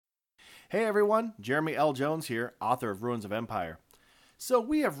Hey everyone, Jeremy L. Jones here, author of Ruins of Empire. So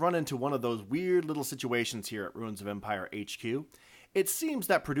we have run into one of those weird little situations here at Ruins of Empire HQ. It seems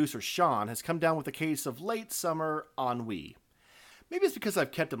that producer Sean has come down with a case of late summer ennui. Maybe it's because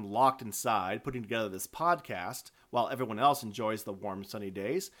I've kept him locked inside putting together this podcast while everyone else enjoys the warm sunny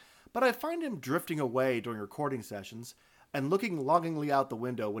days, but I find him drifting away during recording sessions and looking longingly out the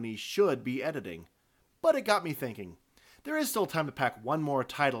window when he should be editing. But it got me thinking. There is still time to pack one more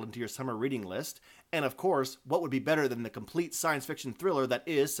title into your summer reading list, and of course, what would be better than the complete science fiction thriller that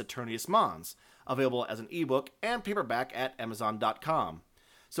is Saturnius Mons, available as an ebook and paperback at Amazon.com.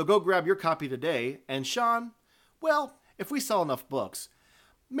 So go grab your copy today, and Sean, well, if we sell enough books,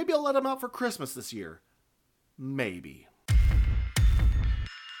 maybe I'll let him out for Christmas this year. Maybe.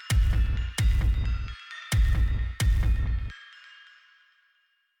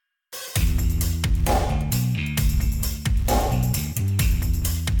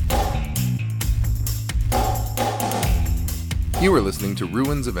 You are listening to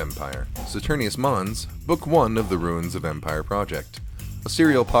Ruins of Empire, Saturnius Mons, Book 1 of the Ruins of Empire Project, a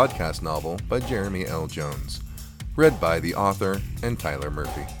serial podcast novel by Jeremy L. Jones, read by the author and Tyler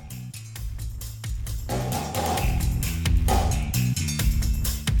Murphy.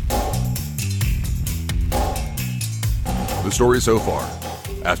 The story so far.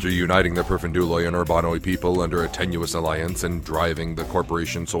 After uniting the Perfunduloi and Urbanoi people under a tenuous alliance and driving the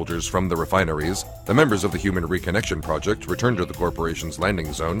Corporation soldiers from the refineries, the members of the Human Reconnection Project returned to the Corporation's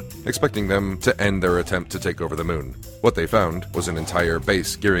landing zone, expecting them to end their attempt to take over the moon. What they found was an entire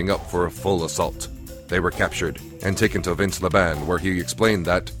base gearing up for a full assault. They were captured and taken to Vince Laban, where he explained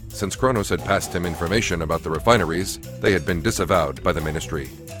that, since Cronus had passed him information about the refineries, they had been disavowed by the Ministry.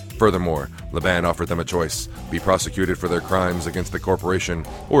 Furthermore, Laban offered them a choice: be prosecuted for their crimes against the corporation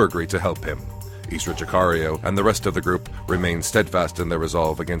or agree to help him. Isra Jacario and the rest of the group remained steadfast in their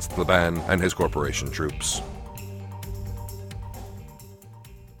resolve against Laban and his corporation troops.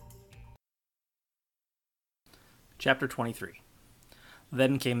 Chapter 23.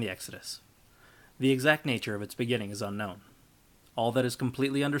 Then came the Exodus. The exact nature of its beginning is unknown. All that is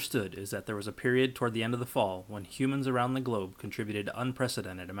completely understood is that there was a period toward the end of the fall when humans around the globe contributed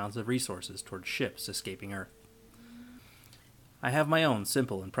unprecedented amounts of resources toward ships escaping Earth. I have my own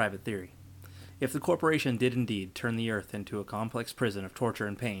simple and private theory. If the corporation did indeed turn the Earth into a complex prison of torture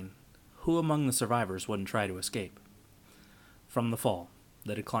and pain, who among the survivors wouldn't try to escape? From the Fall,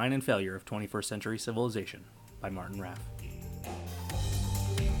 The Decline and Failure of 21st Century Civilization, by Martin Raff.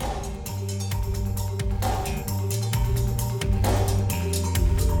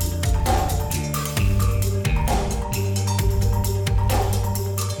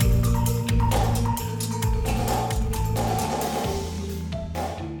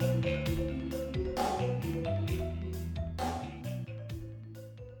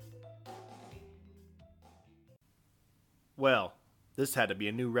 Well, this had to be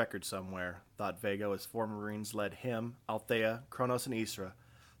a new record somewhere, thought Viekko as four Marines led him, Althea, Cronus, and Isra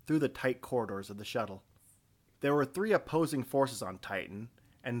through the tight corridors of the shuttle. There were three opposing forces on Titan,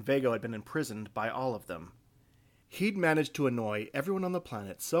 and Viekko had been imprisoned by all of them. He'd managed to annoy everyone on the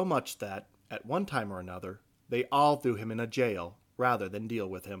planet so much that, at one time or another, they all threw him in a jail rather than deal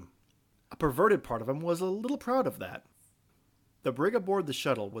with him. A perverted part of him was a little proud of that. The brig aboard the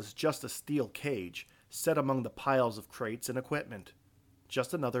shuttle was just a steel cage set among the piles of crates and equipment.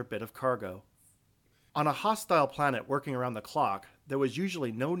 Just another bit of cargo. On a hostile planet working around the clock, there was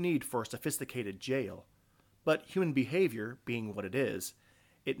usually no need for a sophisticated jail. But human behavior, being what it is,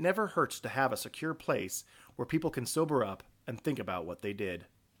 it never hurts to have a secure place where people can sober up and think about what they did.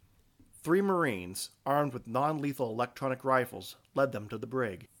 Three Marines, armed with non-lethal electronic rifles, led them to the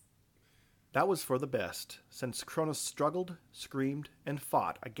brig. That was for the best, since Cronus struggled, screamed, and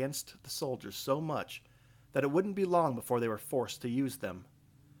fought against the soldiers so much that it wouldn't be long before they were forced to use them.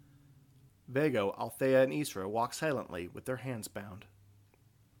 Viekko, Althea, and Isra walked silently with their hands bound.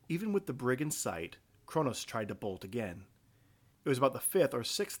 Even with the brig in sight, Cronus tried to bolt again. It was about the fifth or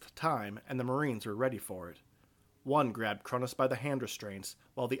sixth time, and the Marines were ready for it. One grabbed Cronus by the hand restraints,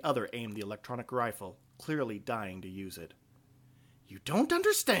 while the other aimed the electronic rifle, clearly dying to use it. "You don't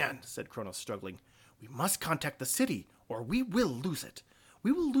understand," said Cronus, struggling. "We must contact the city, or we will lose it.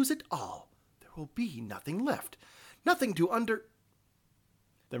 We will lose it all. There will be nothing left. Nothing to under—"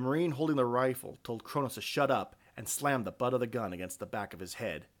 The Marine holding the rifle told Cronus to shut up and slammed the butt of the gun against the back of his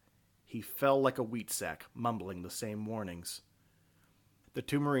head. He fell like a wheat sack, mumbling the same warnings. The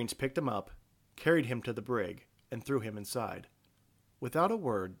two Marines picked him up, carried him to the brig, and threw him inside. Without a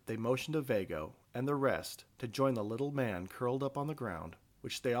word, they motioned to Viekko and the rest to join the little man curled up on the ground,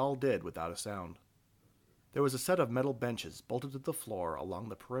 which they all did without a sound. There was a set of metal benches bolted to the floor along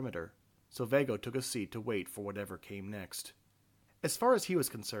the perimeter. so Viekko took a seat to wait for whatever came next. As far as he was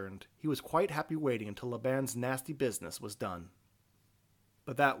concerned, he was quite happy waiting until Laban's nasty business was done.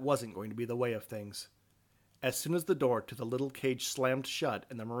 But that wasn't going to be the way of things. As soon as the door to the little cage slammed shut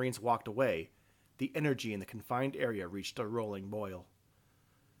and the Marines walked away, the energy in the confined area reached a rolling boil.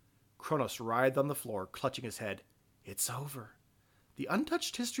 Cronus writhed on the floor, clutching his head. It's over. The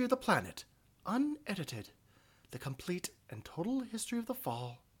untouched history of the planet, unedited. The complete and total history of the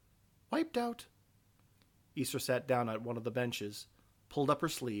fall. Wiped out. Isra sat down at one of the benches, pulled up her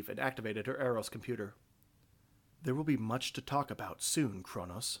sleeve, and activated her Eros computer. There will be much to talk about soon,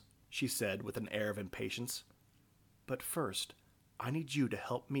 Cronus, she said with an air of impatience. But first, I need you to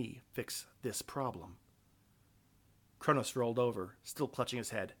help me fix this problem. Cronus rolled over, still clutching his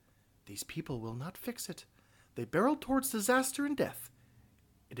head. These people will not fix it. They barreled towards disaster and death.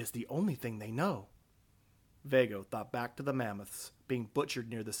 It is the only thing they know. Viekko thought back to the mammoths being butchered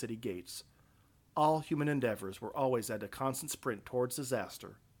near the city gates. All human endeavors were always at a constant sprint towards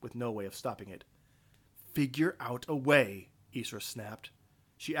disaster, with no way of stopping it. Figure out a way, Isra snapped.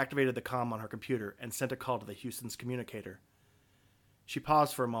 She activated the comm on her computer and sent a call to the Houston's communicator. She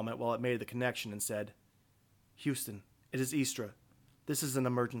paused for a moment while it made the connection and said, Houston, it is Isra. This is an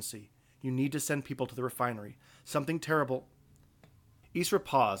emergency. You need to send people to the refinery. Something terrible. Isra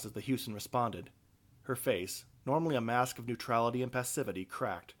paused as the Houston responded. Her face, normally a mask of neutrality and passivity,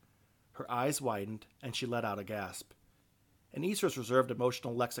 cracked. Her eyes widened, and she let out a gasp. In Isra's reserved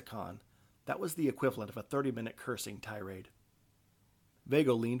emotional lexicon, that was the equivalent of a 30-minute cursing tirade.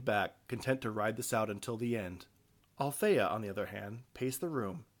 Viekko leaned back, content to ride this out until the end. Althea, on the other hand, paced the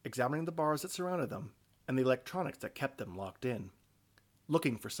room, examining the bars that surrounded them, and the electronics that kept them locked in,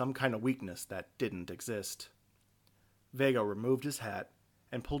 looking for some kind of weakness that didn't exist. Viekko removed his hat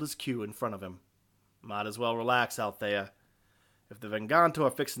and pulled his cue in front of him. Might as well relax, Althea. If the Venganto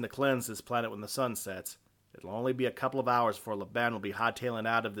are fixing to cleanse this planet when the sun sets, it'll only be a couple of hours before Laban will be hightailing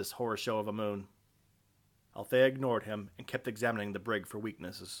out of this horror show of a moon. Althea ignored him and kept examining the brig for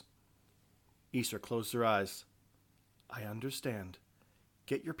weaknesses. Isra closed her eyes. I understand.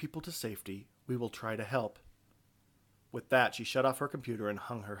 Get your people to safety. We will try to help. With that, she shut off her computer and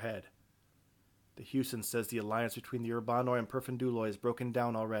hung her head. The Houston says the alliance between the Urbanoi and Perfunduloi is broken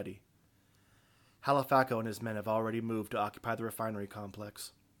down already. Halifaco and his men have already moved to occupy the refinery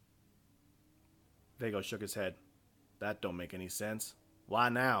complex. Viekko shook his head. That don't make any sense. Why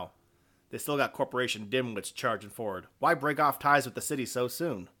now? They still got corporation dimwits charging forward. Why break off ties with the city so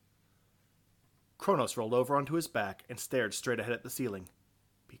soon? Cronus rolled over onto his back and stared straight ahead at the ceiling.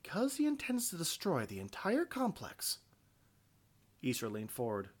 Because he intends to destroy the entire complex. Isra leaned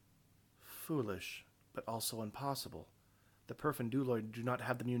forward. Foolish, but also impossible. The Perfunduloi do not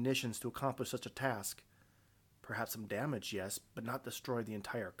have the munitions to accomplish such a task. Perhaps some damage, yes, but not destroy the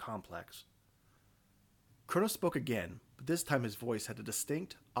entire complex. Cronus spoke again, but this time his voice had a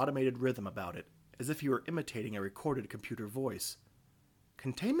distinct, automated rhythm about it, as if he were imitating a recorded computer voice.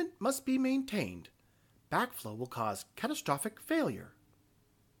 Containment must be maintained. Backflow will cause catastrophic failure.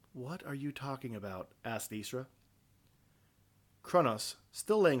 What are you talking about? Asked Isra. Cronus,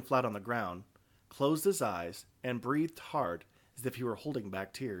 still laying flat on the ground, closed his eyes and breathed hard as if he were holding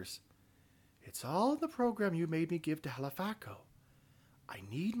back tears. It's all in the program you made me give to Halifaco. I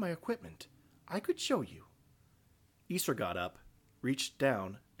need my equipment. I could show you. Isra got up, reached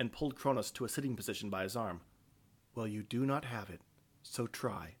down, and pulled Cronus to a sitting position by his arm. Well, you do not have it, so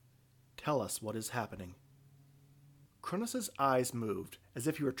try. Tell us what is happening. Cronus's eyes moved as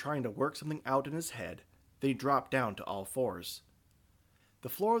if he were trying to work something out in his head, then he dropped down to all fours. The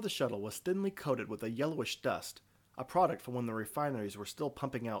floor of the shuttle was thinly coated with a yellowish dust, a product from when the refineries were still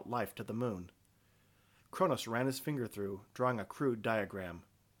pumping out life to the moon. Cronus ran his finger through, drawing a crude diagram.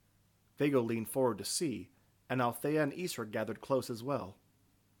 Viekko leaned forward to see, and Althea and Isra gathered close as well.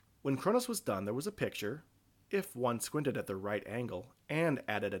 When Cronus was done, there was a picture, if one squinted at the right angle and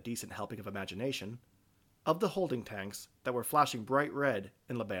added a decent helping of imagination, of the holding tanks that were flashing bright red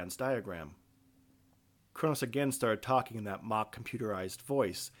in Laban's diagram. Cronus again started talking in that mock computerized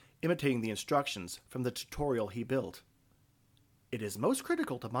voice, imitating the instructions from the tutorial he built. It is most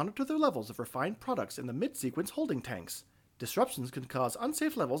critical to monitor the levels of refined products in the mid-sequence holding tanks. Disruptions can cause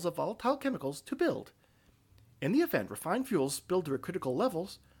unsafe levels of volatile chemicals to build. In the event refined fuels spill to critical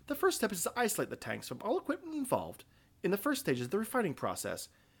levels, the first step is to isolate the tanks from all equipment involved in the first stages of the refining process,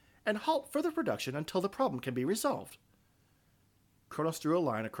 and halt further production until the problem can be resolved. Cronus drew a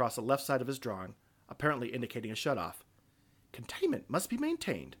line across the left side of his drawing, apparently indicating a shutoff. Containment must be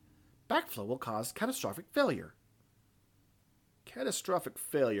maintained. Backflow will cause catastrophic failure. Catastrophic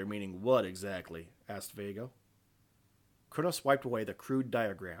failure meaning what exactly? Asked Viekko. Cronus wiped away the crude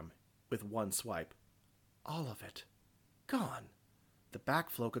diagram. with one swipe. All of it. Gone. The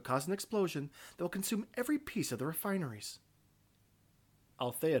backflow could cause an explosion that will consume every piece of the refineries.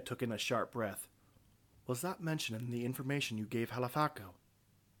 Althea took in a sharp breath. Was that mentioned in the information you gave Halafako?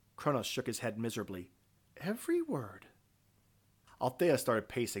 Cronus shook his head miserably. Every word. Althea started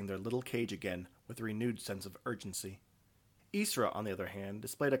pacing their little cage again with a renewed sense of urgency. Isra, on the other hand,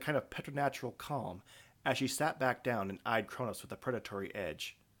 displayed a kind of preternatural calm as she sat back down and eyed Cronus with a predatory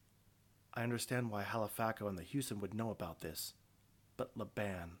edge. I understand why Halafako and the Houston would know about this. But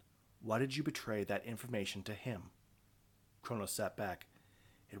Laban, why did you betray that information to him? Cronus sat back.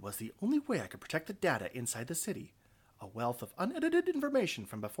 It was the only way I could protect the data inside the city, a wealth of unedited information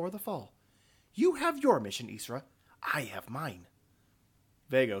from before the fall. You have your mission, Isra. I have mine.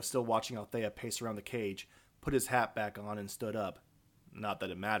 Viekko, still watching Althea pace around the cage, put his hat back on and stood up. Not that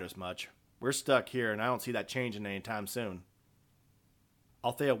it matters much. We're stuck here, and I don't see that changing anytime soon.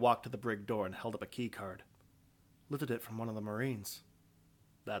 Althea walked to the brig door and held up a key card. Lifted it from one of the Marines.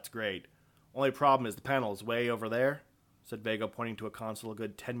 That's great. Only problem is the panel is way over there, said Viekko, pointing to a console a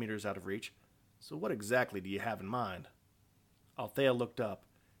good 10 meters out of reach. So what exactly do you have in mind? Althea looked up,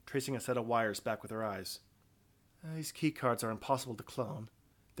 tracing a set of wires back with her eyes. These key cards are impossible to clone.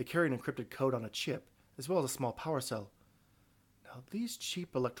 They carry an encrypted code on a chip, as well as a small power cell. Now, these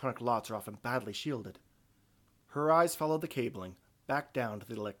cheap electronic lots are often badly shielded. Her eyes followed the cabling, back down to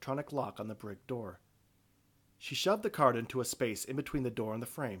the electronic lock on the brig door. She shoved the card into a space in between the door and the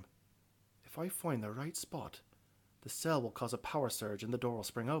frame. If I find the right spot, the cell will cause a power surge and the door will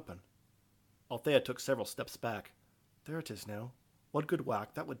spring open. Althea took several steps back. There it is now. One good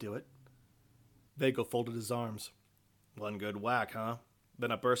whack, that would do it. Viekko folded his arms. One good whack, huh?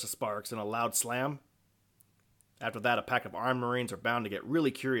 Then a burst of sparks and a loud slam? After that, a pack of armed Marines are bound to get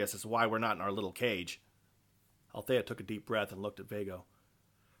really curious as to why we're not in our little cage. Althea took a deep breath and looked at Viekko.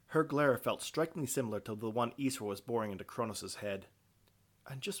 Her glare felt strikingly similar to the one Isra was boring into Cronus' head.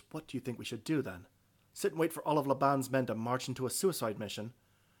 And just what do you think we should do, then? Sit and wait for all of Laban's men to march into a suicide mission?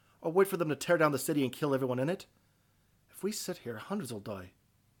 Or wait for them to tear down the city and kill everyone in it? If we sit here, hundreds will die.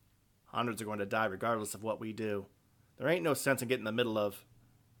 Hundreds are going to die regardless of what we do. There ain't no sense in getting in the middle of...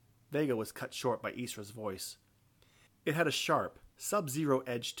 Viekko was cut short by Isra's voice. It had a sharp, sub-zero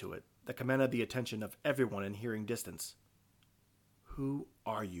edge to it that commanded the attention of everyone in hearing distance. Who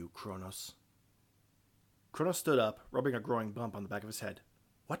are you, Cronus? Cronus stood up, rubbing a growing bump on the back of his head.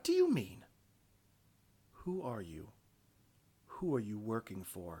 What do you mean? Who are you? Who are you working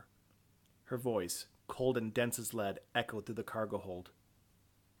for? Her voice, cold and dense as lead, echoed through the cargo hold.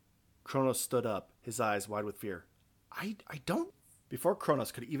 Cronus stood up, his eyes wide with fear. I don't... Before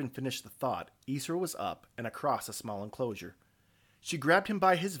Cronus could even finish the thought, Isra was up and across a small enclosure. She grabbed him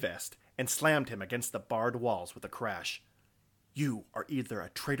by his vest and slammed him against the barred walls with a crash. You are either a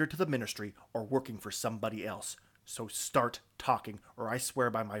traitor to the ministry or working for somebody else. So start talking, or I swear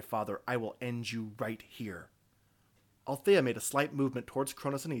by my father I will end you right here. Althea made a slight movement towards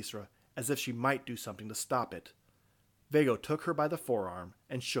Cronus and Isra, as if she might do something to stop it. Viekko took her by the forearm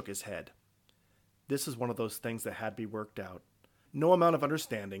and shook his head. This was one of those things that had to be worked out. No amount of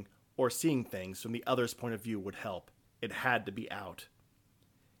understanding or seeing things from the other's point of view would help. It had to be out.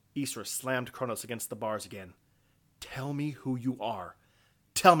 Isra slammed Cronus against the bars again. Tell me who you are.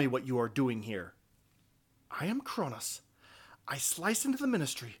 Tell me what you are doing here. I am Cronus. I sliced into the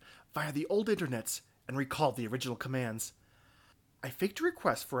ministry via the old internets and recalled the original commands. I faked a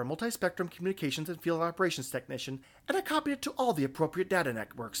request for a multi-spectrum communications and field operations technician, and I copied it to all the appropriate data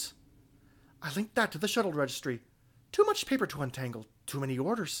networks. I linked that to the shuttle registry. Too much paper to untangle, too many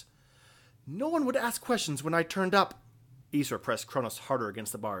orders. No one would ask questions when I turned up. Isra pressed Cronus harder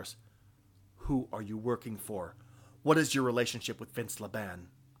against the bars. Who are you working for? What is your relationship with Vince Laban?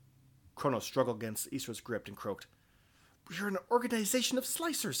 Cronus struggled against Isra's grip and croaked. We're an organization of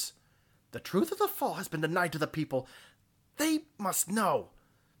slicers. The truth of the fall has been denied to the people. They must know.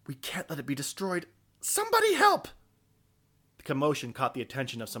 We can't let it be destroyed. Somebody help! The commotion caught the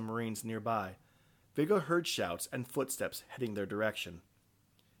attention of some Marines nearby. Viekko heard shouts and footsteps heading their direction.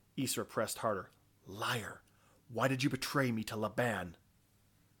 Isra pressed harder. Liar! Why did you betray me to Laban?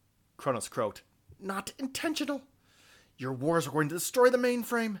 Cronus croaked. Not intentional. Your wars are going to destroy the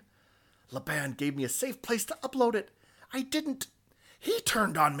mainframe. Laban gave me a safe place to upload it. I didn't. He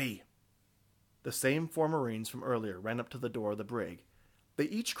turned on me. The same 4 Marines from earlier ran up to the door of the brig. They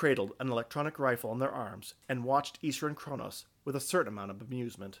each cradled an electronic rifle in their arms and watched Isra and Cronus with a certain amount of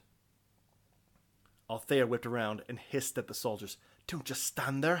amusement. Althea whipped around and hissed at the soldiers. Don't just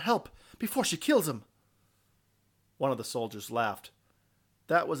stand there. Help! Before she kills him! One of the soldiers laughed.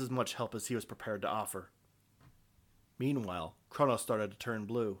 That was as much help as he was prepared to offer. Meanwhile, Cronus started to turn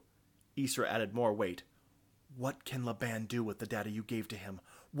blue. Isra added more weight. What can Laban do with the data you gave to him?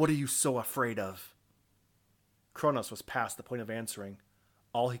 What are you so afraid of? Cronus was past the point of answering.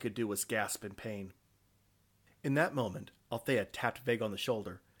 All he could do was gasp in pain. In that moment, Althea tapped Viekko on the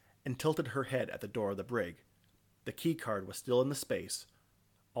shoulder and tilted her head at the door of the brig. The key card was still in the space.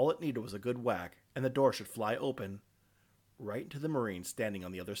 All it needed was a good whack, and the door should fly open, right into the Marine standing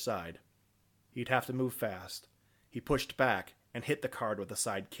on the other side. He'd have to move fast. He pushed back and hit the card with a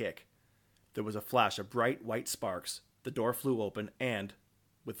side kick. There was a flash of bright white sparks. The door flew open and,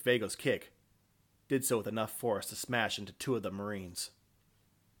 with Viekko's kick, did so with enough force to smash into two of the Marines.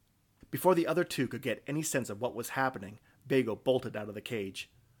 Before the other two could get any sense of what was happening, Viekko bolted out of the cage.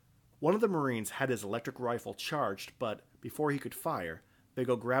 One of the Marines had his electric rifle charged, but before he could fire,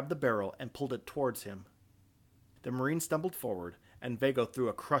 Viekko grabbed the barrel and pulled it towards him. The Marine stumbled forward, and Viekko threw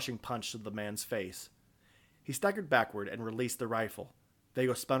a crushing punch to the man's face. He staggered backward and released the rifle.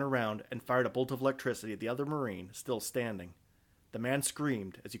 Viekko spun around and fired a bolt of electricity at the other Marine, still standing. The man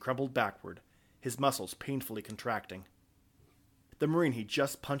screamed as he crumpled backward, his muscles painfully contracting. The Marine he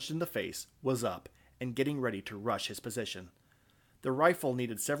just punched in the face was up and getting ready to rush his position. The rifle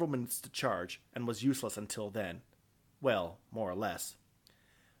needed several minutes to charge and was useless until then. Well, more or less.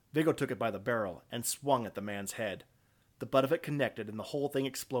 Viekko took it by the barrel and swung at the man's head. The butt of it connected and the whole thing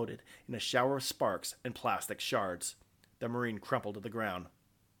exploded in a shower of sparks and plastic shards. The Marine crumpled to the ground.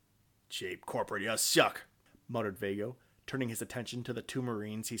 "Cheap corporate, you suck," muttered Viekko, turning his attention to the two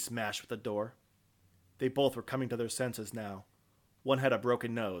Marines he smashed with the door. They both were coming to their senses now. One had a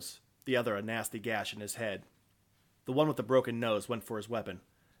broken nose, the other a nasty gash in his head. The one with the broken nose went for his weapon.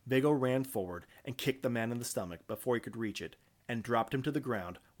 Viekko ran forward and kicked the man in the stomach before he could reach it, and dropped him to the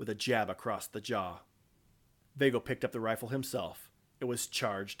ground with a jab across the jaw. Viekko picked up the rifle himself. It was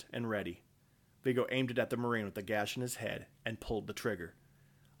charged and ready. Viekko aimed it at the Marine with the gash in his head and pulled the trigger.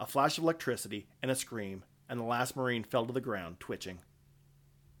 A flash of electricity and a scream, and the last Marine fell to the ground, twitching.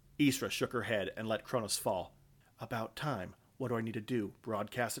 Isra shook her head and let Cronus fall. "About time. What do I need to do?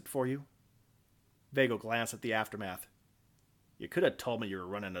 Broadcast it for you?" Viekko glanced at the aftermath. "You could have told me you were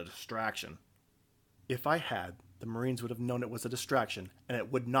running a distraction." "If I had, the Marines would have known it was a distraction, and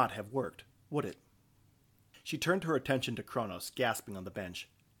it would not have worked, would it?" She turned her attention to Cronus, gasping on the bench.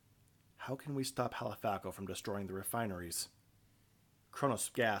 "How can we stop Halifaco from destroying the refineries?" Cronus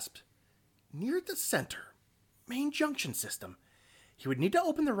gasped. "Near the center. Main junction system. He would need to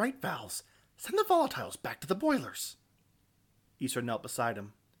open the right valves. Send the volatiles back to the boilers." Isra knelt beside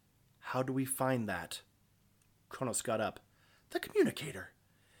him. "How do we find that?" Cronus got up. "The communicator.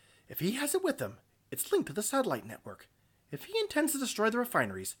 If he has it with him, it's linked to the satellite network. If he intends to destroy the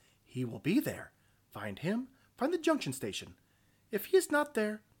refineries, he will be there. Find him, find the junction station. If he is not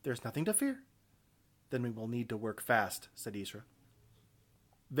there, there's nothing to fear." "Then we will need to work fast," said Isra.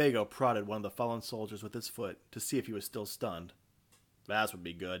 Viekko prodded one of the fallen soldiers with his foot to see if he was still stunned. "That would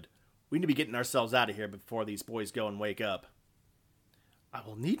be good. We need to be getting ourselves out of here before these boys go and wake up." "I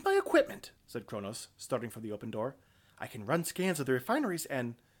will need my equipment," said Cronus, starting for the open door. "I can run scans of the refineries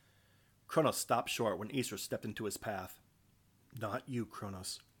and—" Cronus stopped short when Isra stepped into his path. "Not you,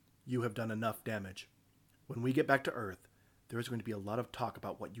 Cronus. You have done enough damage. When we get back to Earth, there is going to be a lot of talk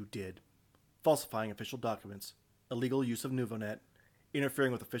about what you did. Falsifying official documents, illegal use of Nuvonet,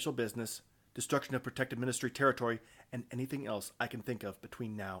 interfering with official business, destruction of protected ministry territory, and anything else I can think of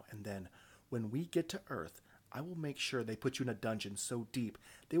between now and then. When we get to Earth, I will make sure they put you in a dungeon so deep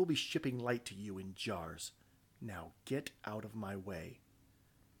they will be shipping light to you in jars. Now get out of my way."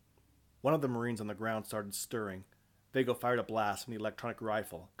 One of the Marines on the ground started stirring. Viekko fired a blast from the electronic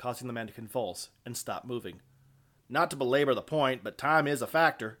rifle, causing the man to convulse and stop moving. "Not to belabor the point, but time is a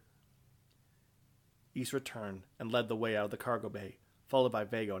factor." Isra turned and led the way out of the cargo bay, followed by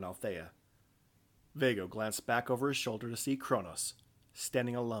Viekko and Althea. Viekko glanced back over his shoulder to see Cronus,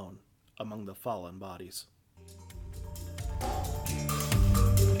 standing alone among the fallen bodies.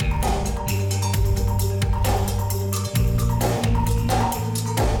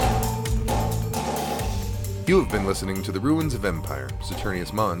 You have been listening to The Ruins of Empire,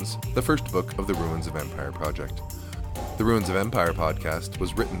 Saturnius Mons, the first book of the Ruins of Empire project. The Ruins of Empire podcast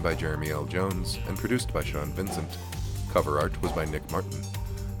was written by Jeremy L. Jones and produced by Sean Vincent. Cover art was by Nick Martin.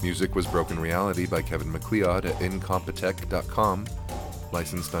 Music was Broken Reality by Kevin MacLeod at incompetech.com,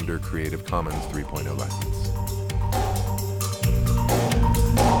 licensed under Creative Commons 3.0 license.